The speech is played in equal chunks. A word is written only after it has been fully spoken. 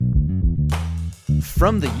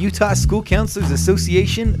From the Utah School Counselors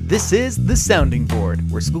Association, this is The Sounding Board,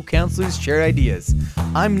 where school counselors share ideas.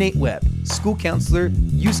 I'm Nate Webb, school counselor,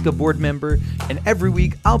 USCA board member, and every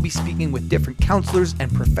week I'll be speaking with different counselors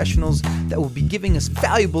and professionals that will be giving us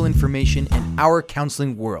valuable information in our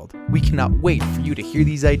counseling world. We cannot wait for you to hear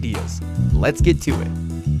these ideas. Let's get to it.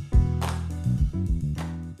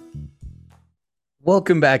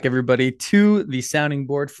 Welcome back, everybody, to the sounding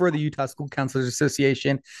board for the Utah School Counselors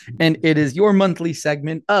Association. And it is your monthly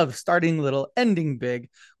segment of Starting Little, Ending Big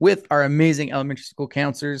with our amazing elementary school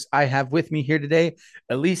counselors. I have with me here today,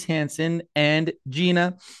 Elise Hansen and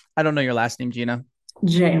Gina. I don't know your last name, Gina.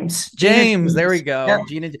 James. There we go. Yep.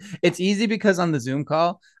 Gina. It's easy because on the Zoom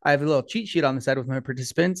call, I have a little cheat sheet on the side with my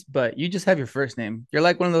participants, but you just have your first name. You're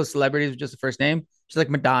like one of those celebrities with just a first name. She's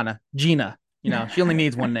like Madonna, Gina. You know, she only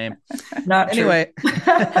needs one name. Not Anyway, true.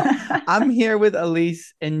 I'm here with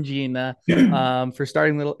Elise and Gina for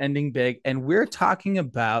Starting Little, Ending Big. And we're talking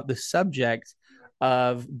about the subject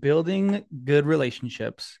of building good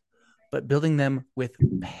relationships, but building them with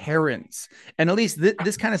parents. And Elise,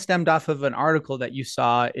 this kind of stemmed off of an article that you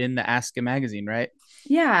saw in the Ask a magazine, right?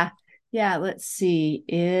 Yeah. Yeah. Let's see.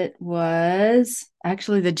 It was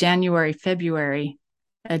actually the February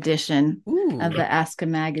edition of Ooh. the Ask a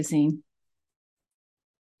magazine.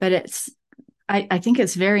 But I think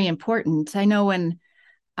it's very important. I know when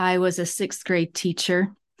I was a sixth grade teacher,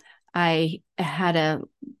 I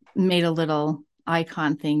made a little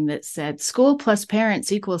icon thing that said school plus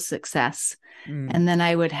parents equals success. And then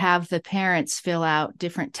I would have the parents fill out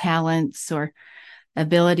different talents or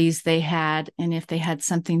abilities they had, and if they had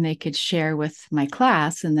something they could share with my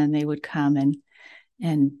class, and then they would come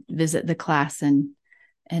and visit the class and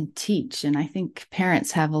teach. And I think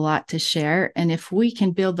parents have a lot to share, and if we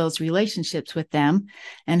can build those relationships with them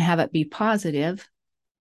and have it be positive,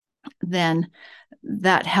 then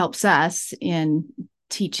that helps us in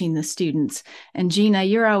teaching the students. And Gina,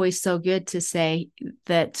 you're always so good to say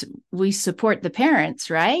that we support the parents,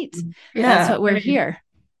 right? That's Yeah, what we're here.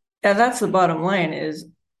 yeah, that's the bottom line is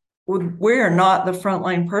we're not the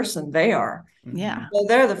frontline person, they are. Yeah. So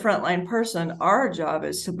they're the frontline person. Our job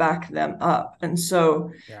is to back them up. And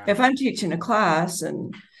so if I'm teaching a class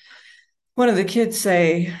and one of the kids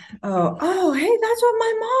say, oh, hey, that's what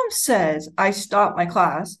my mom says, I stop my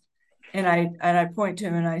class and I point to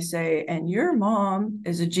him and I say, and your mom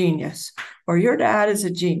is a genius, or your dad is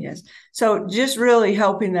a genius. So just really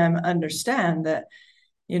helping them understand that,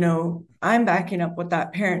 I'm backing up what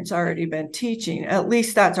that parent's already been teaching. At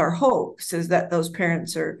least that's our hopes, is that those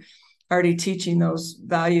parents are already teaching those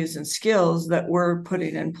values and skills that we're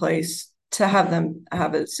putting in place to have them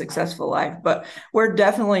have a successful life. But we're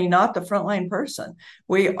definitely not the frontline person.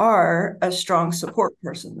 We are a strong support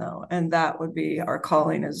person, though, and that would be our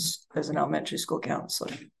calling as an elementary school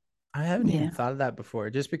counselor. I haven't even thought of that before,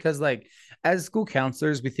 just because, like, as school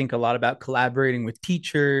counselors, we think a lot about collaborating with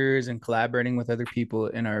teachers and collaborating with other people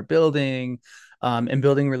in our building, and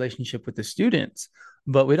building relationship with the students.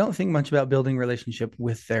 But we don't think much about building relationship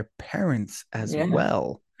with their parents as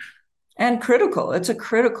well. And critical. It's a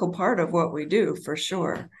critical part of what we do, for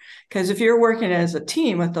sure. Because if you're working as a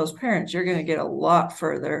team with those parents, you're going to get a lot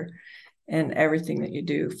further in everything that you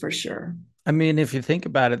do, for sure. I mean, if you think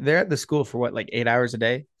about it, they're at the school for what, like 8 hours a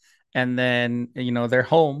day? And then, they're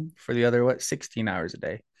home for the other, 16 hours a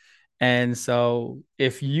day. And so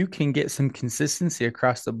if you can get some consistency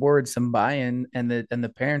across the board, some buy-in, and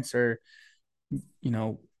the parents are, you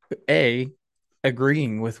know, A,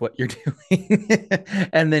 agreeing with what you're doing,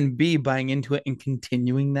 and then B, buying into it and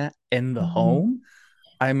continuing that in the home.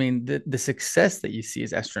 I mean, the success that you see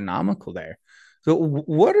is astronomical there. So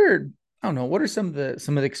I don't know, what are some of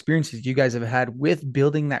the experiences you guys have had with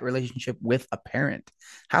building that relationship with a parent?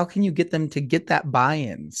 How can you get them to get that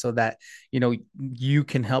buy-in so that, you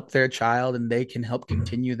can help their child and they can help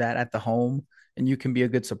continue that at the home and you can be a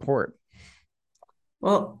good support?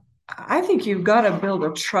 Well, I think you've got to build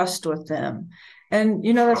a trust with them. And,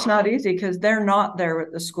 that's not easy because they're not there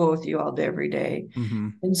at the school with you all day, every day. Mm-hmm.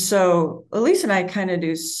 And so Elise and I kind of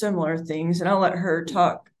do similar things, and I'll let her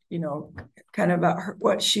talk, kind of about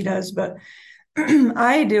what she does. But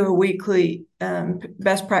I do a weekly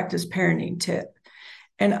best practice parenting tip.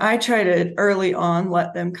 And I try to early on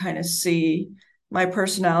let them kind of see my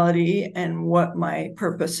personality and what my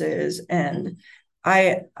purpose is. And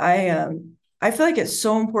I feel like it's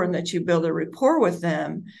so important that you build a rapport with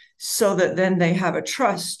them so that then they have a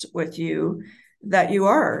trust with you that you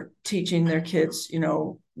are teaching their kids,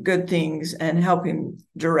 good things and helping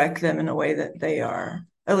direct them in a way that they are.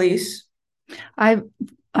 Elise? I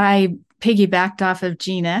piggybacked off of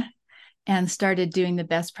Gina and started doing the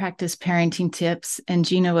best practice parenting tips. And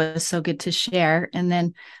Gina was so good to share. And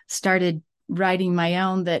then started writing my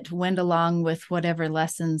own that went along with whatever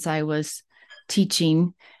lessons I was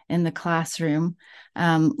teaching in the classroom.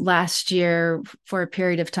 Last year, for a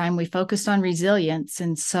period of time, we focused on resilience.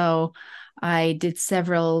 And so I did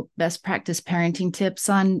several best practice parenting tips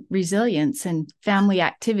on resilience and family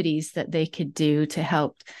activities that they could do to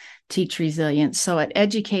help teach resilience. So it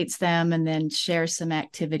educates them and then shares some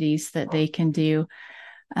activities that they can do.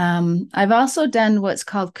 I've also done what's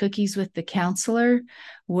called Cookies with the Counselor,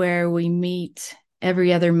 where we meet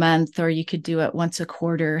every other month, or you could do it once a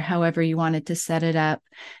quarter, however you wanted to set it up.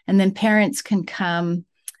 And then parents can come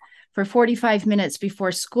for 45 minutes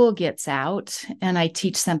before school gets out. And I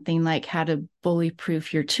teach something like how to bully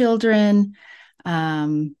proof your children.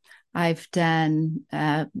 Um, I've done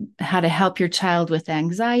how to help your child with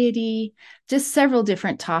anxiety, just several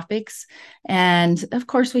different topics. And of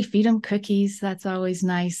course, we feed them cookies. That's always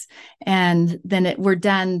nice. And then we're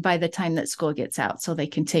done by the time that school gets out, so they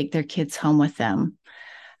can take their kids home with them.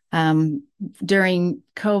 Um, During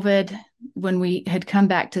COVID, when we had come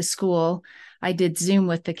back to school, I did Zoom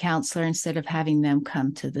with the counselor instead of having them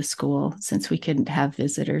come to the school since we couldn't have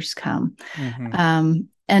visitors come. Mm-hmm.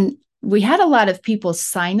 And we had a lot of people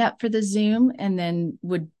sign up for the Zoom, and then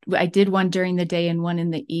I did one during the day and one in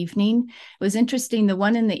the evening. It was interesting. The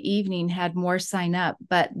one in the evening had more sign up,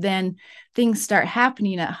 but then things start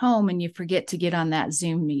happening at home and you forget to get on that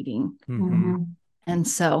Zoom meeting. Mm-hmm. And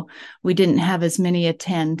so we didn't have as many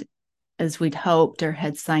attend as we'd hoped or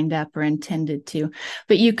had signed up or intended to.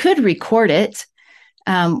 But you could record it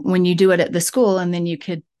when you do it at the school, and then you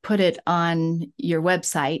could put it on your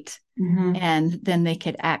website, and then they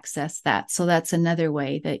could access that. So that's another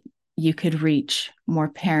way that you could reach more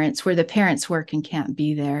parents where the parents work and can't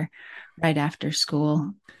be there right after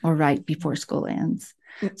school or right before school ends.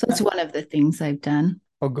 So it's one of the things I've done.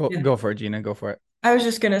 Oh, Yeah. go for it, Gina. Go for it. I was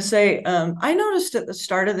just going to say, I noticed at the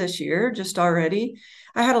start of this year, just already,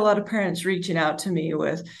 I had a lot of parents reaching out to me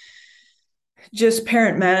with just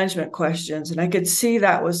parent management questions. And I could see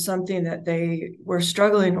that was something that they were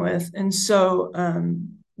struggling with. And so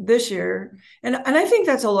this year, and I think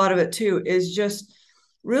that's a lot of it too, is just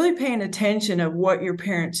really paying attention of what your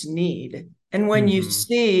parents need. And when you Mm-hmm.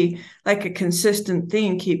 see like a consistent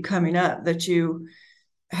thing keep coming up, that you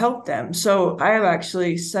help them. So I have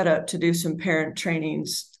actually set up to do some parent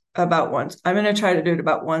trainings about once. I'm going to try to do it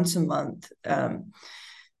about once a month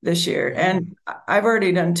this year. Yeah. And I've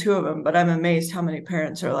already done two of them, but I'm amazed how many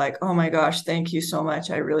parents are like, oh my gosh, thank you so much.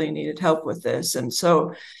 I really needed help with this. And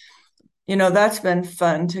so, that's been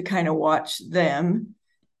fun to kind of watch them.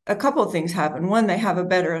 A couple of things happen. One, they have a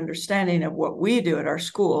better understanding of what we do at our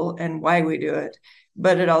school and why we do it,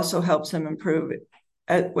 but it also helps them improve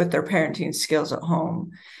with their parenting skills at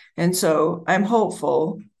home. And so I'm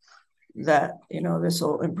hopeful that, this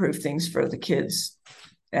will improve things for the kids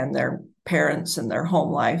and their parents and their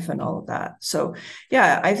home life and all of that. So,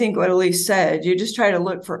 yeah, I think what Elise said, you just try to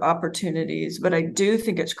look for opportunities, but I do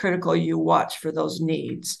think it's critical you watch for those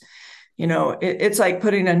needs. It's like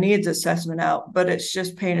putting a needs assessment out, but it's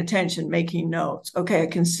just paying attention, making notes. Okay, I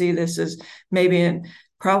can see this is maybe a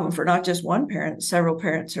problem for not just one parent. Several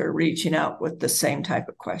parents are reaching out with the same type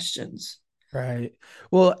of questions. Right.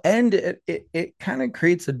 Well, and it kind of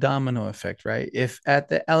creates a domino effect, right? If at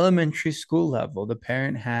the elementary school level, the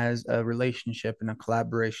parent has a relationship and a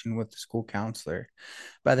collaboration with the school counselor,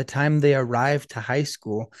 by the time they arrive to high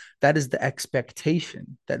school, that is the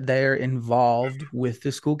expectation that they're involved with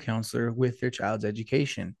the school counselor with their child's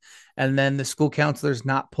education. And then the school counselor is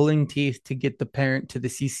not pulling teeth to get the parent to the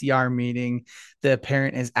CCR meeting. The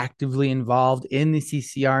parent is actively involved in the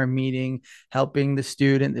CCR meeting, helping the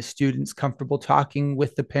student's comfortable talking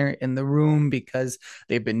with the parent in the room because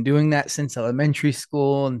they've been doing that since elementary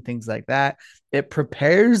school and things like that. It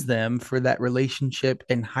prepares them for that relationship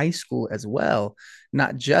in high school as well,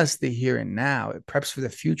 not just the here and now. It preps for the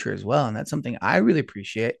future as well. And that's something I really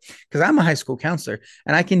appreciate because I'm a high school counselor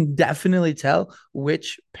and I can definitely tell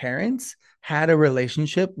which parents had a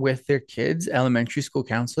relationship with their kids' elementary school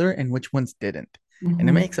counselor and which ones didn't. And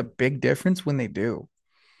it makes a big difference when they do.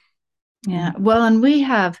 Yeah. Well, and we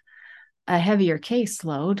have a heavier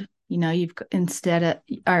caseload. You've instead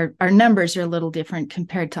of our numbers are a little different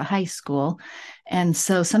compared to high school. And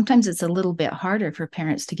so sometimes it's a little bit harder for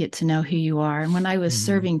parents to get to know who you are. And when I was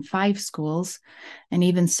serving 5 schools and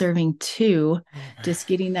even serving 2, just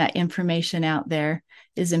getting that information out there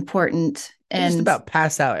is important. I just And about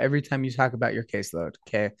pass out every time you talk about your caseload.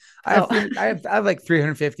 Okay. oh, I have like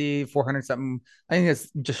 350, 400 something. I think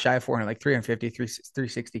it's just shy of 400, like 350,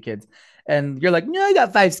 360 kids. And you're like, no, I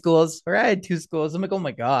got 5 schools or I had 2 schools. I'm like, oh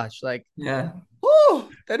my gosh. Like, Yeah. oh,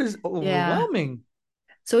 that is yeah. overwhelming.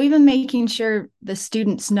 So even making sure the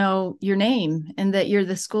students know your name and that you're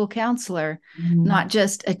the school counselor, not Mhm.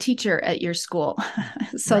 just a teacher at your school,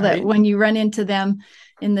 so that Right. when you run into them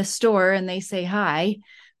in the store and they say hi,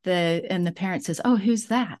 the parent says, "Oh, who's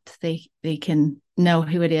that?" They can know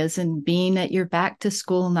who it is. And being at your back to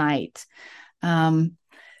school night.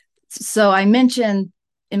 So I mentioned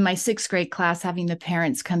in my sixth grade class having the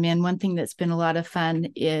parents come in. One thing that's been a lot of fun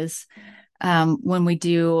is when we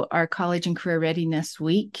do our college and career readiness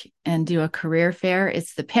week and do a career fair,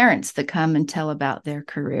 it's the parents that come and tell about their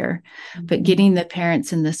career, but Mhm. getting the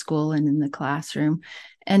parents in the school and in the classroom.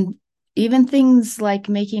 And even things like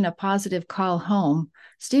making a positive call home.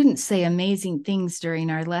 Students say amazing things during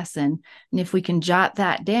our lesson. And if we can jot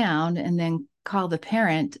that down and then call the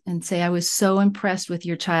parent and say, I was so impressed with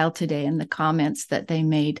your child today, and the comments that they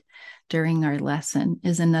made during our lesson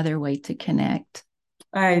is another way to connect.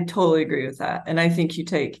 I totally agree with that. And I think you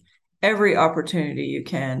take every opportunity you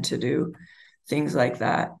can to do things like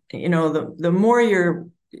that. You know, the more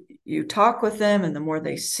you talk with them and the more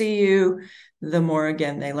they see you, the more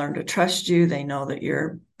again they learn to trust you. They know that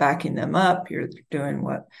you're backing them up, you're doing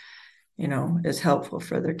what, is helpful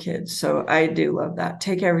for their kids. So I do love that.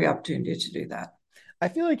 Take every opportunity to do that. I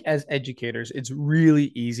feel like as educators, it's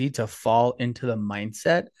really easy to fall into the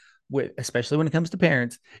mindset with, especially when it comes to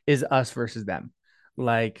parents, is us versus them.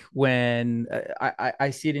 Like when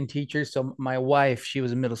I see it in teachers. So my wife, she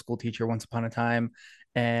was a middle school teacher once upon a time,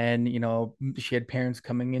 and she had parents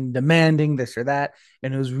coming in demanding this or that,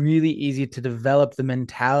 and it was really easy to develop the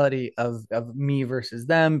mentality of me versus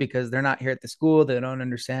them because they're not here at the school, they don't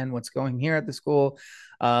understand what's going here at the school.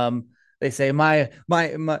 Um, they say my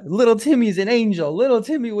little Timmy's an angel. Little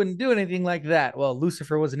Timmy wouldn't do anything like that. Well,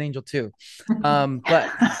 Lucifer was an angel too. But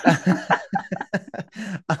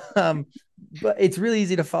um, but it's really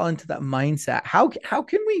easy to fall into that mindset. How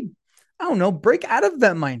can we, I don't know, break out of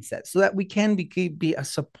that mindset so that we can be a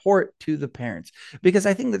support to the parents? Because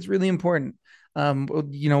I think that's really important.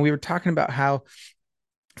 We were talking about how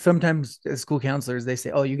sometimes as school counselors they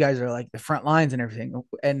say, oh, you guys are like the front lines and everything,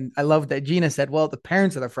 and I love that Gina said, well, the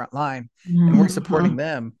parents are the front line and we're supporting Mhm.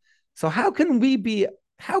 them. So how can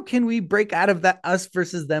we break out of that us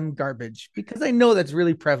versus them garbage, because I know that's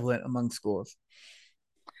really prevalent among schools.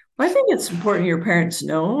 I think it's important your parents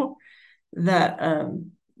know that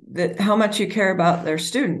that how much you care about their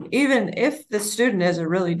student, even if the student is a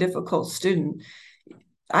really difficult student.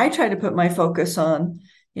 I try to put my focus on,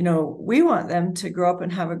 we want them to grow up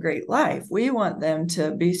and have a great life. We want them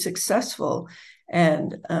to be successful.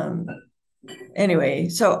 And anyway,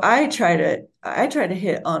 so I try to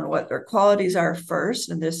hit on what their qualities are first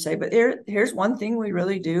and just say, but here's one thing we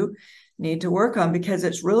really do need to work on, because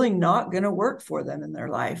it's really not going to work for them in their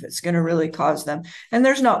life. It's going to really cause them. And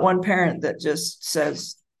there's not one parent that just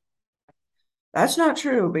says, that's not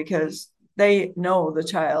true, because they know the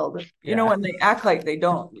child. Yeah. When they act like they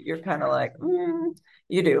don't, you're kind of like,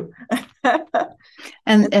 you do. And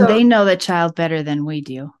And so, they know the child better than we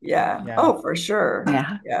do. yeah. Yeah. Oh, for sure.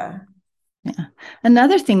 Yeah. Yeah. Yeah.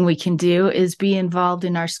 Another thing we can do is be involved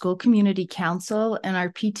in our school community council and our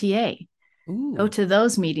PTA. Go Ooh. to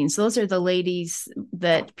those meetings. Those are the ladies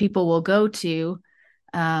that people will go to.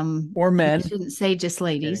 Or And I men. shouldn't say just Just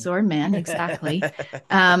ladies kidding. or men, exactly.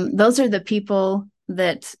 Those are the people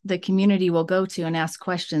that the community will go to and ask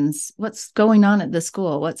questions. What's going on at the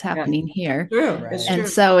school? What's Yeah. happening here? True. It's Right. And true.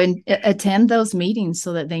 so attend those meetings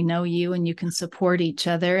so that they know you and you can support each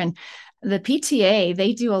other. And the PTA,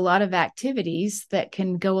 they do a lot of activities that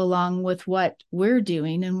can go along with what we're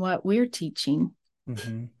doing and what we're teaching.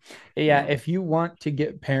 Mm-hmm. Yeah, Yeah. if you want to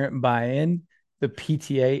get parent buy-in, the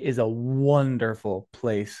PTA is a wonderful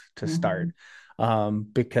place to Mhm. start.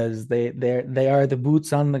 Because they are the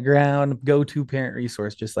boots on the ground go-to parent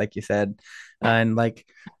resource, just like you said. And like,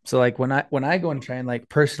 so like when I go and try and like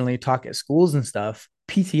personally talk at schools and stuff,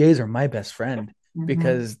 PTAs are my best friend Mhm.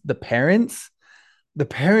 because the parents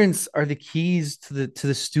are the keys to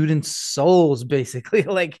the students' souls, basically.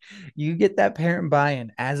 Like, you get that parent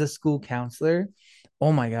buy-in as a school counselor,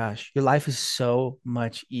 oh my gosh, your life is so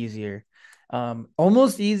much easier.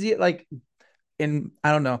 Almost easy, like, in,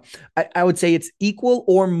 I don't know, I would say it's equal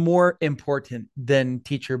or more important than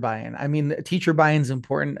teacher buy-in. I mean, teacher buy-in is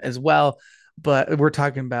important as well, but we're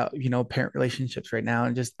talking about, parent relationships right now,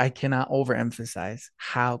 and just I cannot overemphasize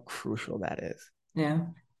how crucial that is. Yeah.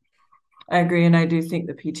 I agree. And I do think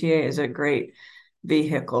the PTA is a great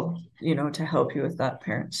vehicle, to help you with that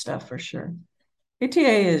parent stuff for sure.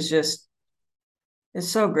 PTA is just, it's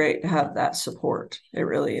so great to have that support. It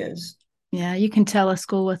really is. Yeah, you can tell a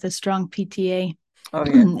school with a strong PTA, Oh,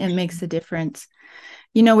 yeah. it makes a difference.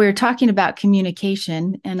 We were talking about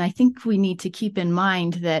communication, and I think we need to keep in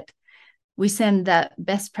mind that we send that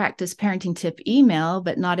best practice parenting tip email,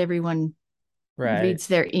 but not everyone Right. reads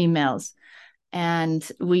their emails. And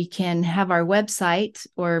we can have our website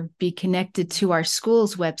or be connected to our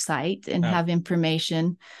school's website and Yep. have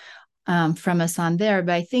information from us on there.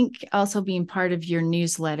 But I think also being part of your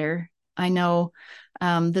newsletter. I know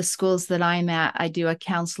the schools that I'm at, I do a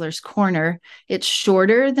counselor's corner. It's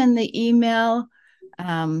shorter than the email,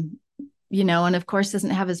 and of course doesn't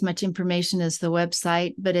have as much information as the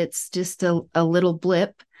website, but it's just a little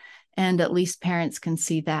blip, and at least parents can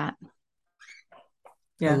see that.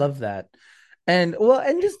 I Yeah. love that. And well,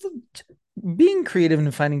 and just being creative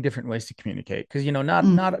and finding different ways to communicate, because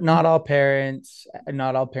not all parents,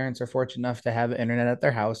 are fortunate enough to have internet at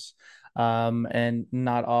their house, and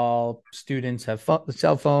not all students have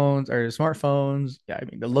cell phones or smartphones. Yeah, I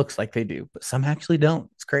mean, it looks like they do, but some actually don't.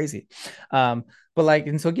 It's crazy. But like,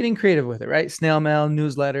 and so getting creative with it, right? Snail mail,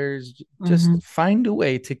 newsletters, just Mm-hmm. find a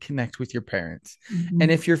way to connect with your parents. And Mm-hmm.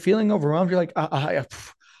 if you're feeling overwhelmed, you're like,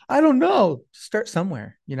 I don't know. Start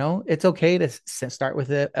somewhere. It's okay to start with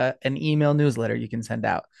an email newsletter you can send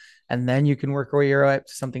out, and then you can work your way up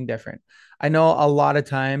to something different. I know a lot of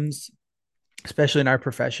times, especially in our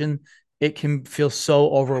profession, it can feel so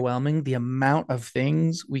overwhelming, the amount of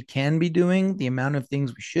things we can be doing, the amount of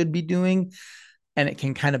things we should be doing, and it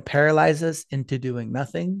can kind of paralyze us into doing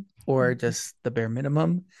nothing or just the bare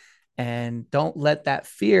minimum. And don't let that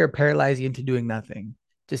fear paralyze you into doing nothing.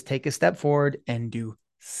 Just take a step forward and do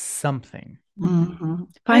something. Mm-hmm. I,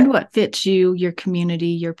 Find what fits you, your community,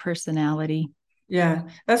 your personality. yeah,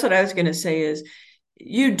 that's what I was going to say is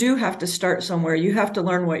you do have to start somewhere. You have to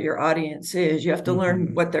learn what your audience is. You have to learn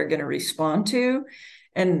Mm-hmm. what they're going to respond to.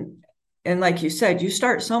 And and like you said, you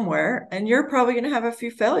start somewhere and you're probably going to have a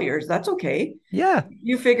few failures. That's okay. Yeah.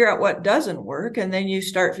 You figure out what doesn't work and then you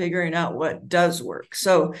start figuring out what does work.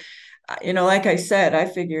 So, like I said, I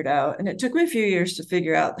figured out, and it took me a few years to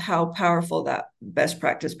figure out how powerful that best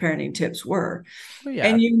practice parenting tips were. Oh, And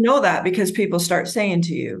yeah. you know that because people start saying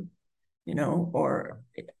to you, or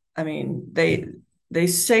I mean, they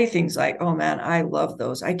say things like, "Oh man, I love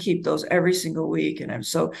those. I keep those every single week, and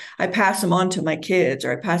I pass them on to my kids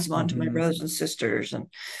or I pass them on to my Mm-hmm. brothers and sisters." And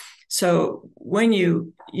so when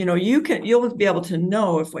you'll be able to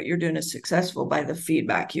know if what you're doing is successful by the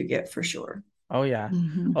feedback you get for sure. Oh yeah.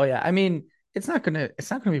 Mm-hmm. Oh yeah. I mean, it's not gonna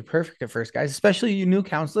be perfect at first, guys, especially you new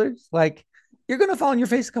counselors. Like, you're gonna fall on your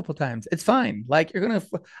face a couple times. It's fine. Like, you're gonna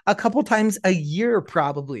a couple times a year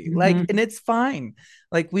probably. Like, and Mm-hmm. it's fine.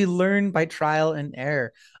 Like, we learn by trial and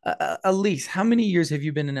error. Elise, how many years have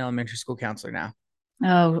you been an elementary school counselor now?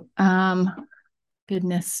 Oh,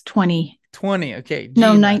 goodness, 20. 20. Okay,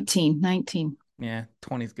 No, Gina. 19. Yeah,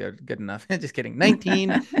 20 is good enough. Just kidding.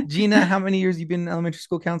 19. Gina, how many years you been an elementary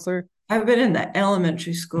school counselor? I've been in the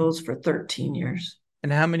elementary schools for 13 years.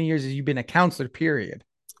 And how many years have you been a counselor, period?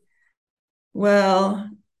 Well,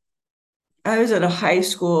 I was at a high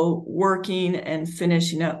school working and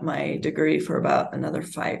finishing up my degree for about another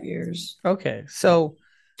 5 years. Okay, so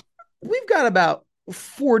we've got about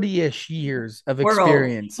 40-ish years of We're old.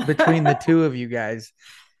 experience between the two of you guys.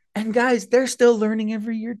 And guys, they're still learning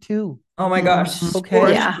every year too. Oh my Mm-hmm. gosh, for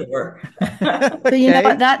Okay. Yeah. sure. But you know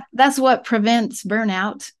what? Okay. That's what prevents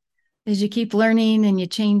burnout is you keep learning and you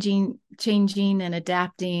changing and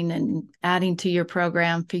adapting and adding to your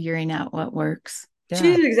program, figuring out what works. Yeah.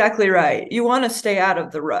 She's exactly right. You want to stay out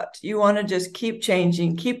of the rut. You want to just keep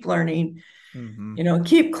changing, keep learning, Mm-hmm.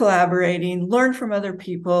 keep collaborating, learn from other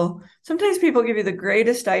people. Sometimes people give you the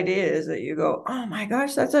greatest ideas that you go, oh my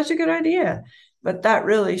gosh, that's such a good idea. But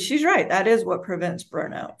she's right. That is what prevents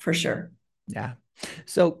burnout for sure. Yeah.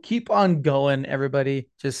 So keep on going, everybody.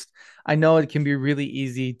 I know it can be really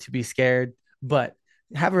easy to be scared, but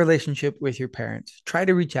have a relationship with your parents. Try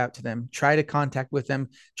to reach out to them, try to contact with them,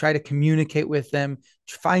 try to communicate with them,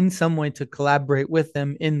 find some way to collaborate with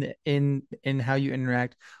them in how you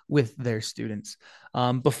interact with their students.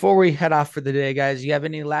 Before we head off for the day, guys, you have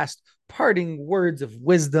any last parting words of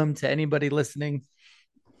wisdom to anybody listening?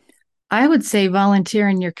 I would say volunteer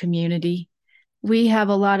in your community. We have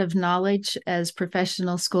a lot of knowledge as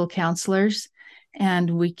professional school counselors, and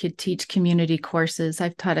we could teach community courses.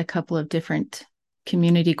 I've taught a couple of different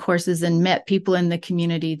community courses and met people in the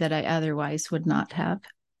community that I otherwise would not have.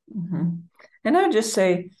 Mm-hmm. And I would just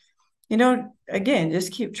say, again,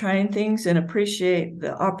 just keep trying things and appreciate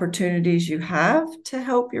the opportunities you have to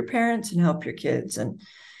help your parents and help your kids, and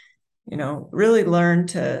really learn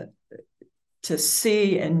to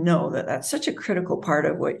see and know that that's such a critical part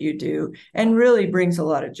of what you do, and really brings a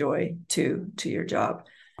lot of joy to your job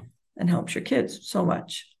and helps your kids so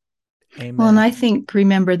much. Amen. Well, and I think,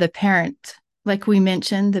 remember, the parent, like we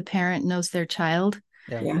mentioned, the parent knows their child.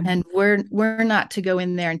 Yeah. And we're not to go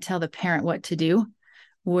in there and tell the parent what to do.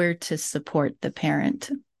 We're to support the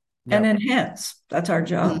parent. And enhance. That's our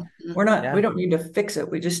job. Mm-hmm. We don't need to fix it.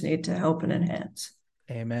 We just need to help and enhance.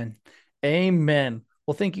 Amen. Amen.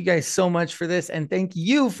 Well, thank you guys so much for this. And thank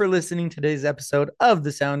you for listening to today's episode of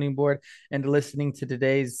The Sounding Board and listening to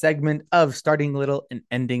today's segment of Starting Little and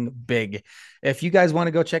Ending Big. If you guys want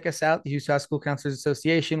to go check us out, the Utah School Counselors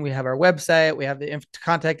Association, we have our website. We have the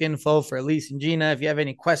contact info for Elise and Gina. If you have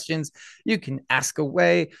any questions, you can ask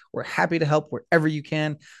away. We're happy to help wherever you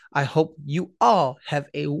can. I hope you all have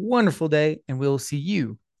a wonderful day, and we'll see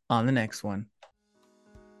you on the next one.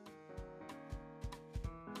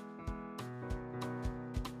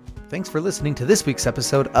 Thanks for listening to this week's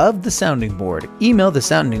episode of The Sounding Board. Email The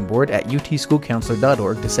Sounding Board at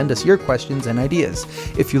utschoolcounselor.org to send us your questions and ideas.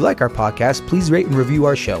 If you like our podcast, please rate and review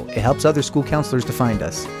our show. It helps other school counselors to find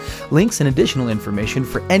us. Links and additional information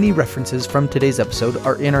for any references from today's episode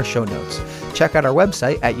are in our show notes. Check out our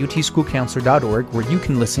website at utschoolcounselor.org, where you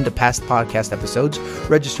can listen to past podcast episodes,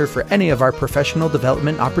 register for any of our professional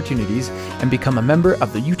development opportunities, and become a member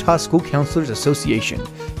of the Utah School Counselors Association.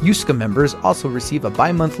 USCA members also receive a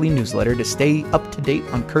bi-monthly newsletter to stay up to date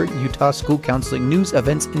on current Utah school counseling news,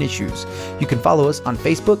 events, and issues. You can follow us on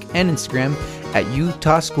Facebook and Instagram at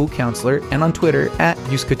Utah School Counselor and on Twitter at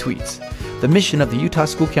USCA Tweets. The mission of the Utah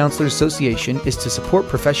School Counselors Association is to support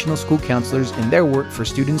professional school counselors in their work for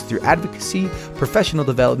students through advocacy, professional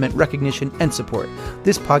development, recognition, and support.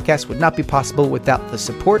 This podcast would not be possible without the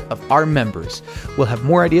support of our members. We'll have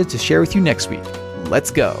more ideas to share with you next week. Let's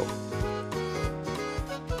go.